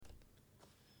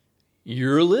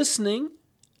You're listening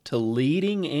to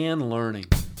Leading and Learning.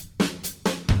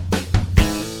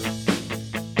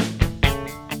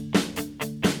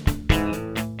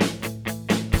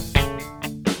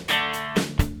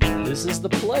 This is the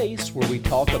place where we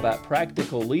talk about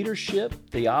practical leadership,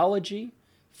 theology,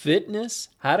 fitness,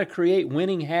 how to create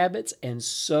winning habits, and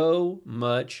so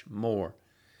much more.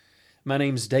 My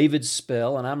name's David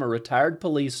Spell, and I'm a retired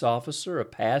police officer, a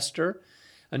pastor,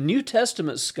 a New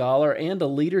Testament scholar, and a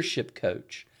leadership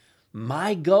coach.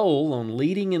 My goal on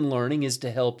Leading and Learning is to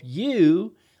help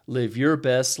you live your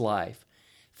best life.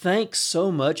 Thanks so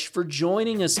much for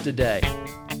joining us today.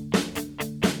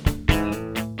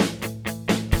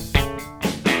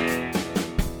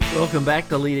 Welcome back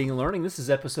to Leading and Learning. This is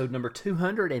episode number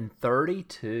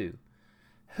 232.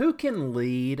 Who can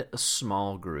lead a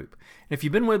small group? And if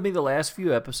you've been with me the last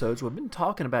few episodes, we've been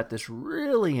talking about this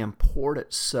really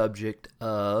important subject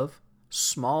of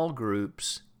small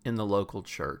groups in the local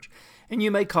church. And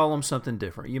you may call them something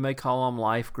different. You may call them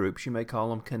life groups. You may call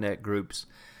them connect groups,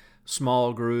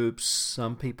 small groups.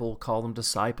 Some people call them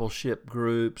discipleship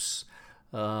groups.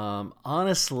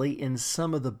 Honestly, in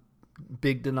some of the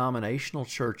big denominational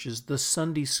churches, the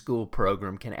Sunday school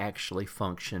program can actually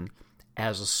function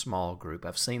as a small group.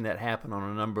 I've seen that happen on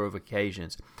a number of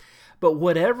occasions. But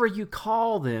whatever you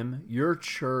call them, your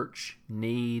church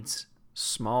needs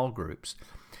small groups.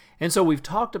 And so we've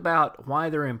talked about why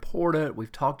they're important.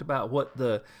 We've talked about what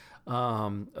a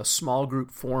small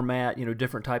group format,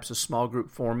 different types of small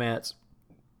group formats,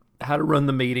 how to run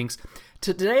the meetings.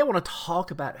 Today I want to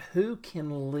talk about who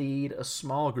can lead a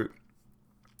small group.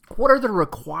 What are the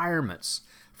requirements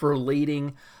for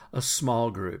leading a small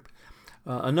group?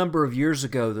 A number of years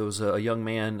ago, there was a young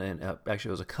man, and actually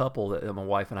it was a couple that my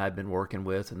wife and I had been working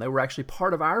with, and they were actually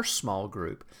part of our small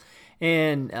group.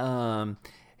 And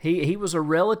he was a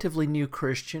relatively new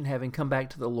Christian, having come back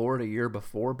to the Lord a year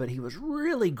before, but he was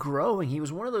really growing. He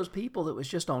was one of those people that was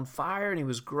just on fire, and he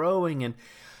was growing, and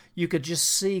you could just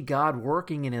see God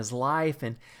working in his life,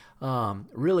 and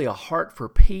really a heart for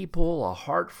people, a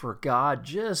heart for God,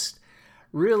 just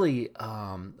really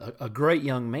a great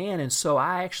young man. And so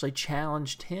I actually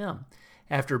challenged him.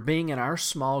 After being in our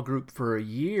small group for a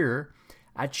year,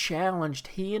 I challenged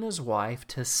he and his wife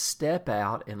to step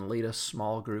out and lead a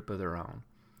small group of their own.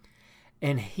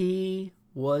 And he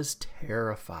was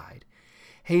terrified.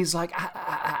 He's like,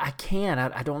 I can't.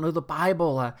 I don't know the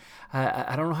Bible.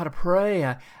 I don't know how to pray.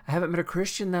 I haven't been a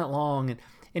Christian that long.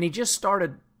 And he just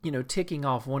started, ticking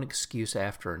off one excuse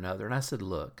after another. And I said,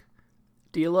 look,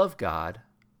 do you love God?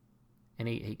 And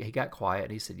he got quiet,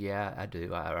 and he said, yeah, I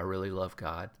do. I really love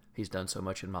God. He's done so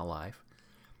much in my life.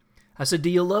 I said, do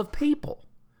you love people?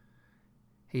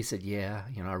 He said, yeah,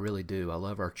 I really do. I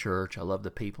love our church. I love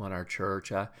the people in our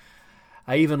church. I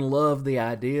even love the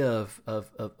idea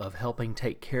of helping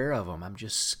take care of them. I'm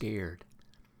just scared.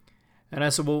 And I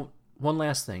said, well, one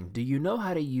last thing. Do you know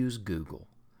how to use Google?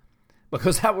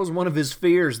 Because that was one of his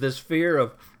fears, this fear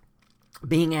of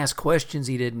being asked questions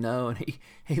he didn't know. And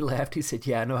he laughed. He said,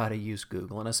 yeah, I know how to use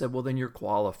Google. And I said, well, then you're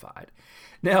qualified.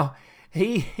 Now,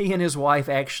 he and his wife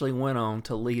actually went on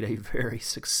to lead a very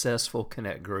successful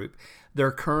Connect group.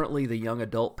 They're currently the young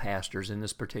adult pastors in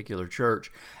this particular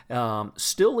church,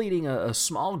 still leading a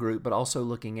small group, but also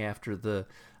looking after the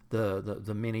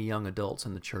many young adults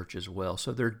in the church as well.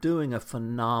 So they're doing a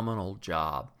phenomenal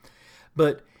job.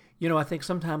 But I think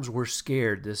sometimes we're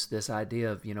scared. This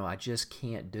idea of, I just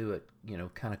can't do it,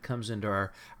 kind of comes into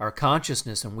our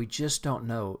consciousness, and we just don't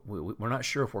know. We're not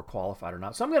sure if we're qualified or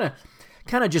not. So I'm going to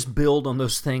kind of just build on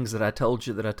those things that I told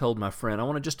you, that I told my friend. I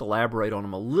want to just elaborate on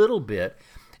them a little bit,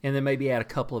 and then maybe add a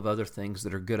couple of other things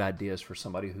that are good ideas for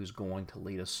somebody who's going to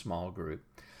lead a small group.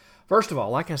 First of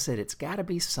all, like I said, it's got to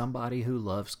be somebody who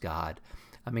loves God.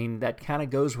 I mean, that kind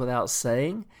of goes without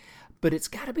saying, but it's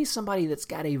got to be somebody that's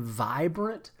got a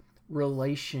vibrant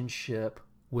relationship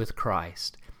with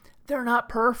Christ. They're not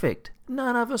perfect.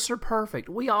 None of us are perfect.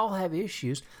 We all have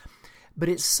issues, but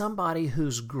it's somebody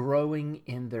who's growing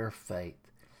in their faith.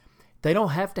 They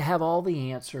don't have to have all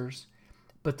the answers,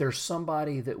 but there's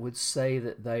somebody that would say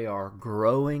that they are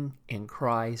growing in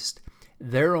Christ.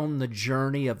 They're on the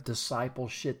journey of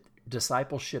discipleship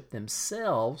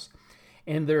themselves,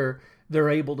 and they're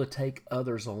able to take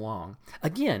others along.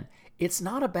 Again, it's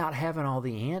not about having all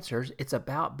the answers. It's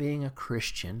about being a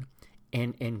Christian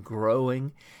and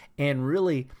growing, and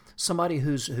really somebody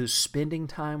who's spending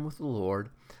time with the Lord,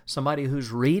 somebody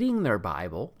who's reading their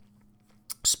Bible,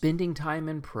 spending time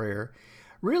in prayer,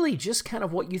 really just kind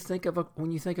of what you think of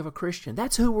when you think of a Christian.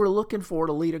 That's who we're looking for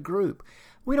to lead a group.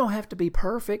 We don't have to be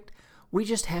perfect. We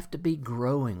just have to be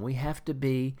growing. We have to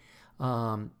be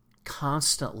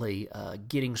constantly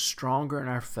getting stronger in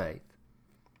our faith.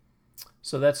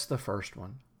 So that's the first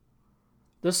one.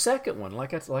 The second one,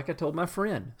 like I told my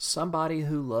friend, somebody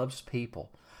who loves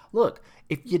people. Look,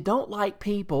 if you don't like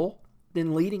people,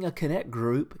 then leading a connect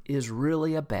group is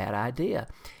really a bad idea.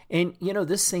 And,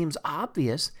 this seems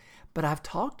obvious, but I've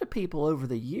talked to people over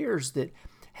the years that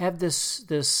have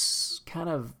this kind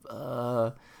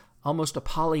of almost a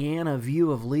Pollyanna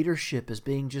view of leadership as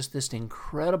being just this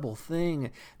incredible thing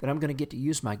that I'm going to get to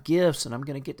use my gifts and I'm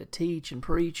going to get to teach and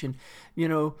preach and,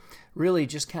 really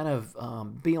just kind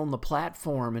of be on the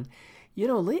platform. And,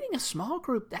 leading a small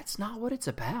group, that's not what it's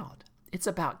about. It's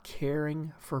about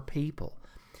caring for people.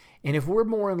 And if we're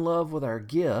more in love with our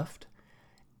gift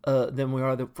than we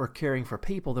are for caring for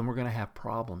people, then we're going to have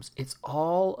problems. It's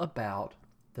all about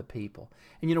the people.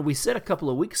 And, we said a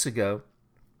couple of weeks ago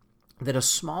that a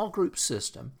small group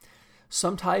system,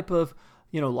 some type of,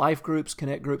 life groups,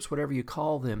 connect groups, whatever you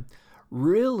call them,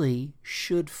 really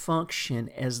should function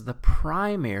as the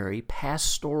primary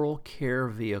pastoral care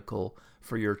vehicle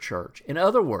for your church. In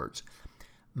other words,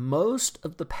 most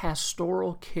of the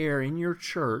pastoral care in your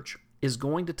church is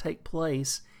going to take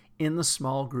place in the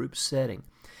small group setting.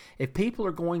 If people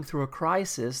are going through a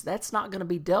crisis, that's not going to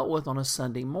be dealt with on a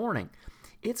Sunday morning.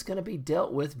 It's going to be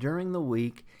dealt with during the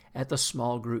week at the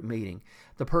small group meeting.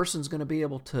 The person's going to be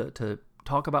able to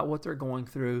talk about what they're going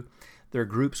through. Their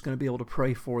group's going to be able to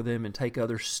pray for them and take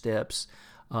other steps,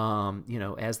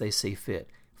 as they see fit.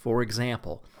 For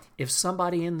example, if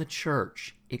somebody in the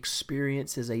church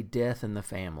experiences a death in the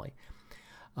family,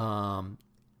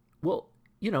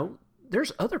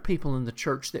 there's other people in the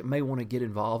church that may want to get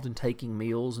involved in taking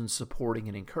meals and supporting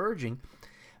and encouraging,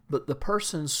 but the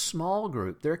person's small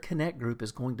group, their connect group,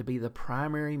 is going to be the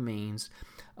primary means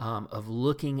of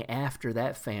looking after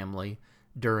that family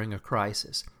during a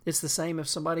crisis. It's the same if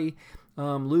somebody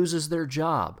loses their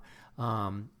job.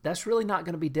 That's really not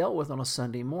going to be dealt with on a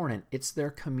Sunday morning. It's their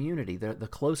community. They're the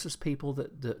closest people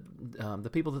the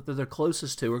people that they're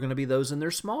closest to are going to be those in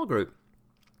their small group.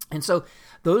 And so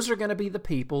those are going to be the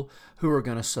people who are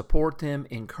going to support them,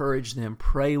 encourage them,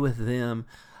 pray with them,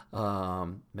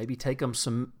 maybe take them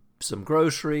some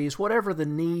groceries, whatever the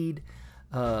need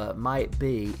might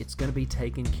be. It's going to be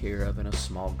taken care of in a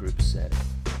small group setting.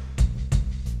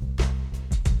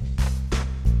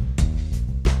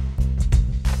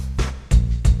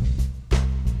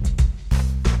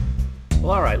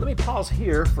 Well, all right, let me pause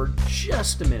here for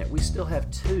just a minute. We still have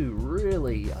two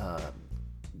really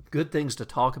good things to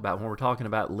talk about when we're talking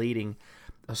about leading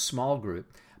a small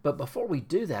group. But before we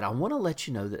do that, I want to let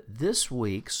you know that this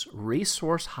week's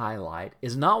resource highlight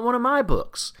is not one of my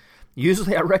books.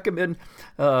 Usually I recommend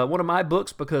one of my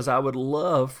books because I would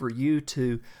love for you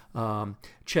to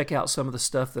check out some of the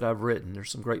stuff that I've written.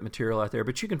 There's some great material out there,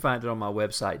 but you can find it on my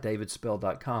website,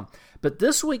 davidspell.com. But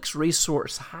this week's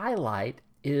resource highlight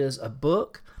is a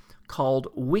book called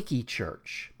Wiki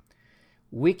Church.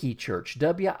 Wiki Church,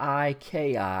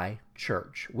 W-I-K-I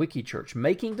Church. Wiki Church,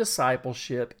 Making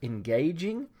Discipleship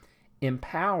Engaging,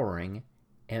 Empowering,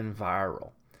 and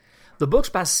Viral. The book's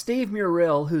by Steve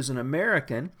Murrell, who's an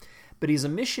American, but he's a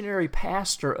missionary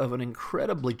pastor of an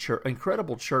incredible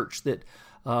church that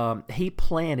he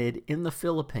planted in the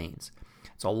Philippines.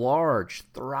 It's a large,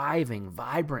 thriving,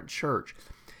 vibrant church.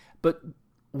 But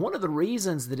one of the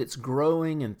reasons that it's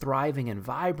growing and thriving and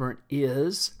vibrant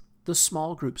is the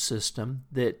small group system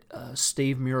that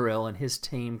Steve Murrell and his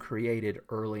team created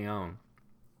early on.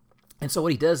 And so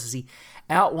what he does is he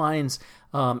outlines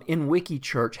in Wiki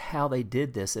Church how they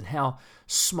did this and how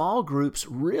small groups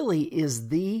really is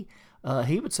he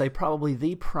would say probably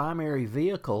the primary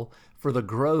vehicle for the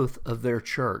growth of their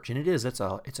church. And it is. It's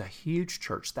a huge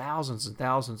church. Thousands and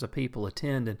thousands of people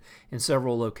attend in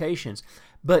several locations.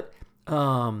 But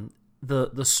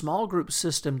the small group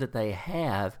system that they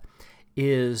have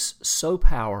is so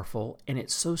powerful and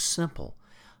it's so simple.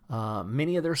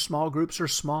 Many of their small groups are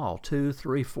small, 2,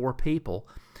 3, 4 people,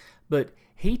 but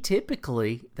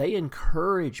they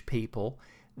encourage people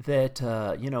that,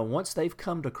 once they've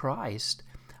come to Christ,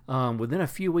 within a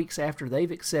few weeks after they've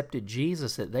accepted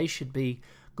Jesus, that they should be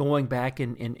going back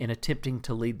and attempting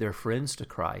to lead their friends to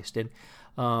Christ.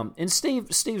 And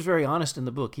Steve's very honest in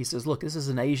the book. He says, look, this is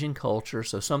an Asian culture,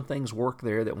 so some things work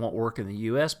there that won't work in the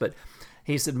U.S., but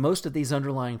he said most of these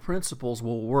underlying principles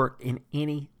will work in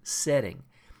any setting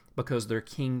because they're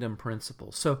kingdom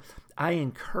principles. So I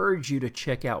encourage you to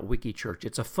check out Wiki Church.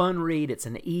 It's a fun read. It's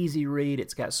an easy read.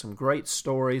 It's got some great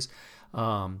stories.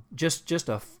 Just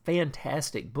a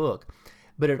fantastic book.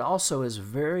 But it also is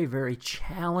very, very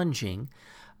challenging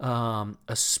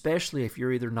especially if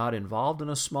you're either not involved in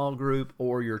a small group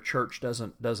or your church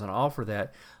doesn't offer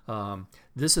that.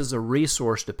 This is a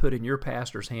resource to put in your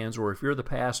pastor's hands, or if you're the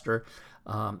pastor,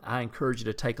 I encourage you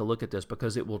to take a look at this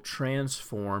because it will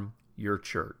transform your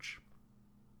church.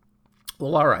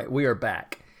 Well, all right, we are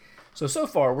back. So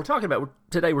far, we're talking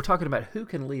about who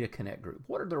can lead a Connect group.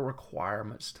 What are the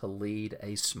requirements to lead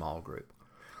a small group?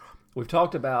 We've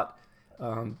talked about,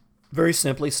 very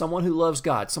simply, someone who loves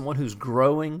God, someone who's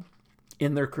growing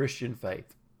in their Christian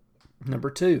faith.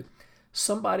 Number 2,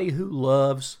 somebody who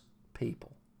loves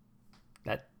people.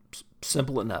 That's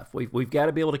simple enough. We've got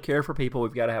to be able to care for people.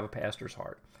 We've got to have a pastor's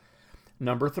heart.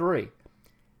 Number 3,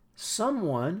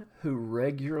 someone who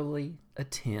regularly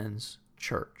attends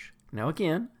church. Now,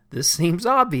 again, this seems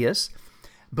obvious,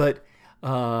 but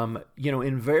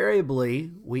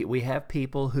invariably we have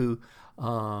people who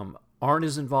aren't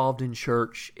as involved in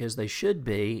church as they should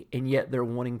be, and yet they're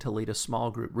wanting to lead a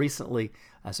small group. Recently,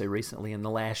 in the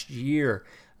last year,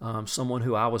 someone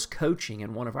who I was coaching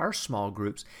in one of our small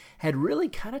groups had really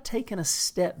kind of taken a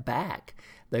step back.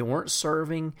 They weren't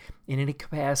serving in any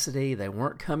capacity. They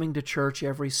weren't coming to church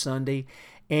every Sunday,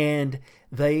 and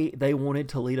they wanted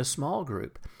to lead a small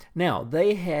group. Now,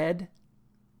 they had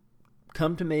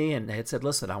come to me and they had said,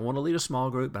 listen, I want to lead a small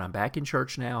group, but I'm back in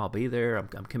church now. I'll be there. I'm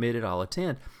committed. I'll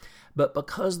attend. But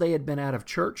because they had been out of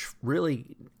church,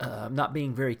 really not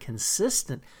being very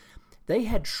consistent, they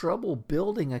had trouble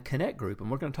building a Connect group.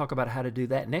 And we're going to talk about how to do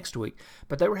that next week.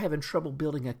 But they were having trouble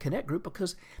building a Connect group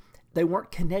because they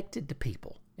weren't connected to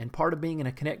people. And part of being in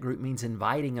a Connect group means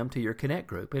inviting them to your Connect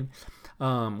group. And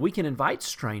we can invite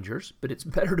strangers, but it's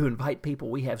better to invite people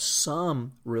we have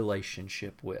some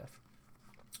relationship with.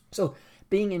 So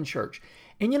being in church.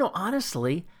 And,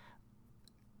 honestly,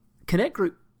 Connect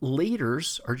group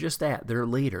leaders are just that. They're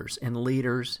leaders, and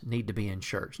leaders need to be in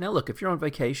church. Now, look, if you're on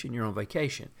vacation, you're on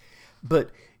vacation. But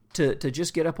to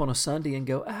just get up on a Sunday and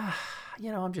go,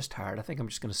 I'm just tired. I think I'm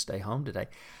just going to stay home today.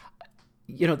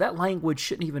 That language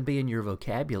shouldn't even be in your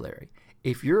vocabulary.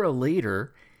 If you're a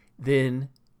leader, then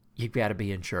you've got to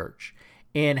be in church.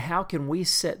 And how can we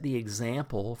set the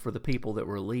example for the people that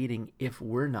we're leading if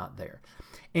we're not there?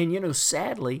 And,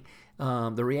 sadly,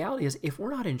 the reality is if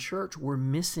we're not in church, we're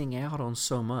missing out on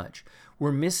so much.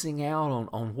 We're missing out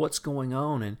on what's going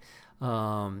on. And,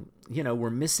 we're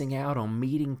missing out on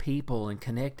meeting people and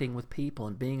connecting with people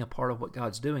and being a part of what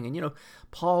God's doing. And,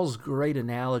 Paul's great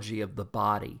analogy of the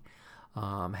body,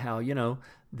 how,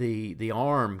 the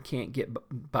arm can't get,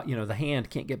 the hand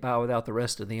can't get by without the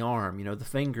rest of the arm. The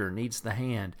finger needs the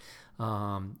hand.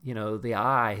 The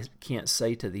eye can't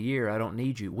say to the ear, I don't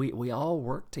need you. We all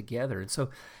work together. And so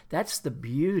that's the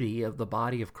beauty of the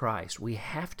body of Christ. We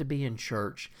have to be in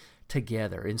church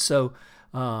together. And so,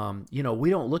 we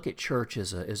don't look at church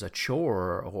as a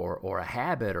chore or a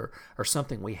habit or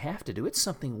something we have to do. It's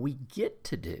something we get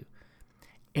to do.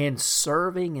 And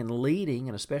serving and leading,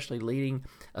 and especially leading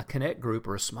a Connect group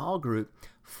or a small group,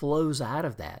 flows out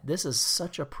of that. This is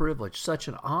such a privilege, such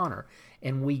an honor,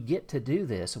 and we get to do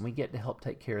this, and we get to help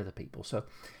take care of the people. So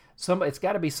it's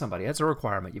got to be somebody. That's a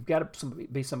requirement. You've got to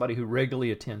be somebody who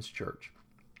regularly attends church.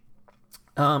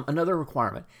 Another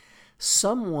requirement,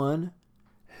 someone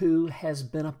who has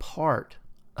been a part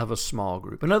of a small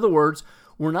group. In other words,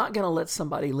 we're not going to let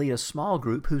somebody lead a small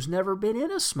group who's never been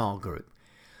in a small group.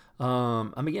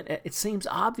 It seems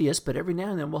obvious, but every now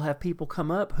and then we'll have people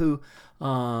come up who,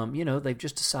 they've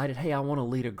just decided, hey, I want to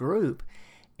lead a group.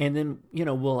 And then,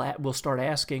 we'll start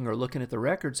asking or looking at the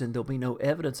records, and there'll be no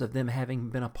evidence of them having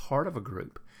been a part of a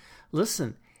group.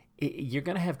 Listen, you're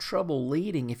going to have trouble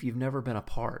leading if you've never been a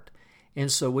part.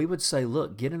 And so we would say,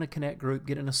 look, get in a Connect group,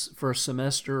 get in for a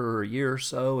semester or a year or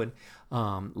so, and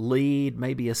lead,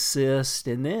 maybe assist,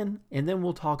 and then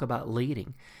we'll talk about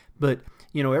leading. But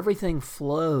everything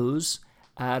flows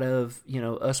out of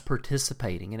us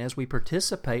participating, and as we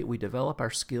participate, we develop our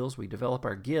skills, we develop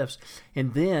our gifts,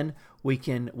 and then we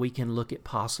can look at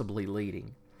possibly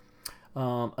leading.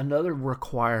 Another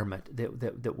requirement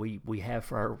that we have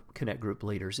for our Connect group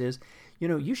leaders is,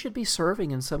 you should be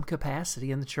serving in some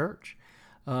capacity in the church.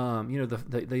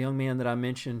 The young man that I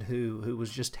mentioned who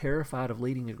was just terrified of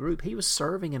leading a group, he was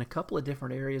serving in a couple of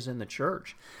different areas in the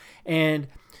church, and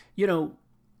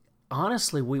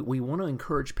honestly, we want to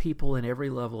encourage people in every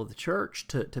level of the church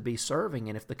to be serving.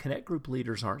 And if the Connect group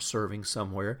leaders aren't serving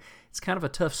somewhere, it's kind of a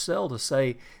tough sell to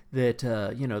say that,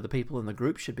 the people in the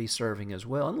group should be serving as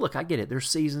well. And look, I get it. There's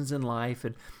seasons in life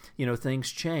and,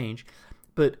 things change.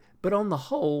 But on the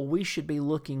whole, we should be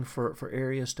looking for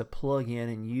areas to plug in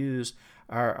and use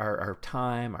our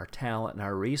time, our talent, and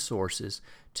our resources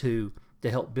to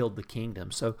help build the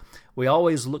kingdom. So we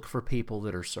always look for people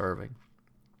that are serving.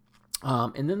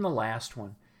 And then the last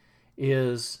one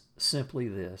is simply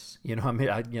this. I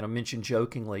mentioned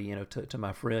jokingly, to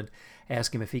my friend,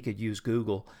 ask him if he could use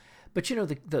Google. But,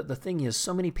 the thing is,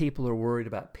 so many people are worried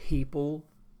about people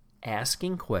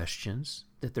asking questions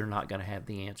that they're not going to have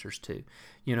the answers to.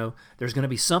 There's going to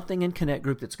be something in Connect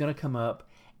Group that's going to come up,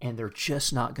 and they're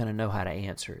just not going to know how to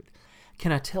answer it.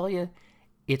 Can I tell you,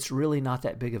 it's really not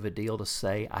that big of a deal to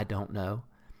say, I don't know.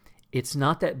 It's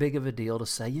not that big of a deal to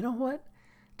say, you know what?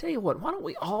 Tell you what, why don't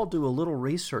we all do a little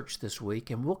research this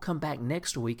week, and we'll come back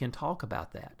next week and talk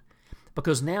about that.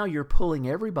 Because now you're pulling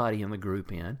everybody in the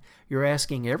group in. You're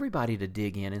asking everybody to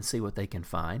dig in and see what they can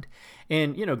find.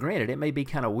 And, granted, it may be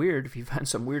kind of weird if you find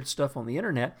some weird stuff on the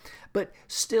internet, but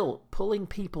still, pulling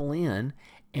people in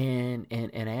and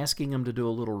asking them to do a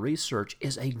little research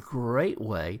is a great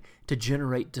way to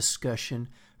generate discussion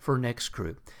for next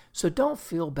group. So don't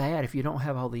feel bad if you don't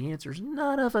have all the answers.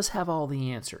 None of us have all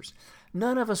the answers.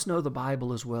 None of us know the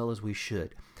Bible as well as we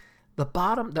should.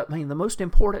 The most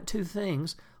important two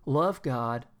things: love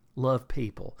God, love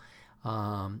people.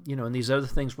 And these other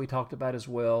things we talked about as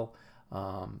well,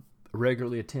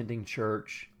 regularly attending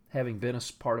church, having been a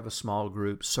part of a small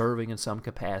group, serving in some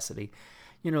capacity.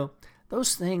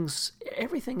 Those things,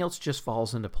 everything else just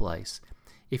falls into place.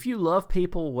 If you love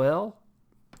people well,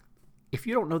 if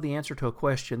you don't know the answer to a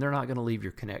question, they're not going to leave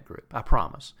your Connect group. I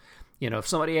promise. If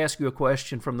somebody asks you a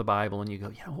question from the Bible and you go,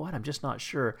 you know what, I'm just not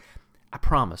sure, I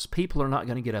promise, people are not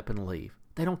going to get up and leave.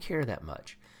 They don't care that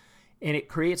much. And it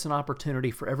creates an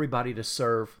opportunity for everybody to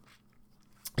serve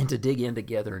and to dig in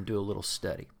together and do a little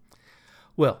study.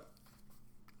 Well,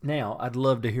 now I'd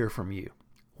love to hear from you.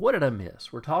 What did I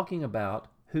miss? We're talking about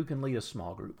who can lead a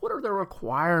small group. What are the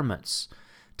requirements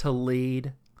to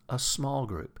lead a small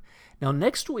group? Now,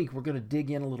 next week, we're going to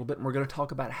dig in a little bit, and we're going to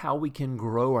talk about how we can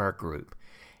grow our group.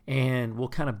 And we'll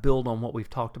kind of build on what we've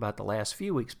talked about the last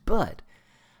few weeks. But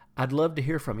I'd love to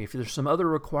hear from you. If there's some other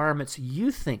requirements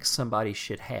you think somebody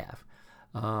should have,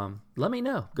 let me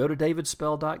know. Go to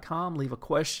davidspell.com, leave a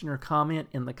question or comment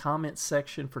in the comments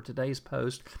section for today's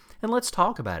post, and let's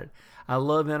talk about it. I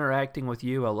love interacting with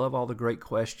you. I love all the great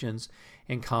questions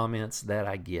and comments that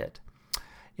I get.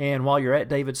 And while you're at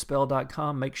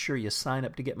davidspell.com, make sure you sign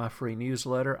up to get my free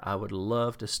newsletter. I would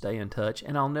love to stay in touch,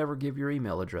 and I'll never give your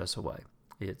email address away.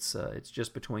 It's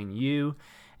just between you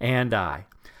and I.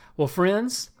 Well,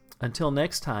 friends, until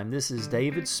next time, this is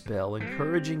David Spell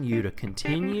encouraging you to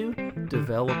continue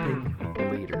developing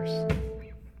leaders.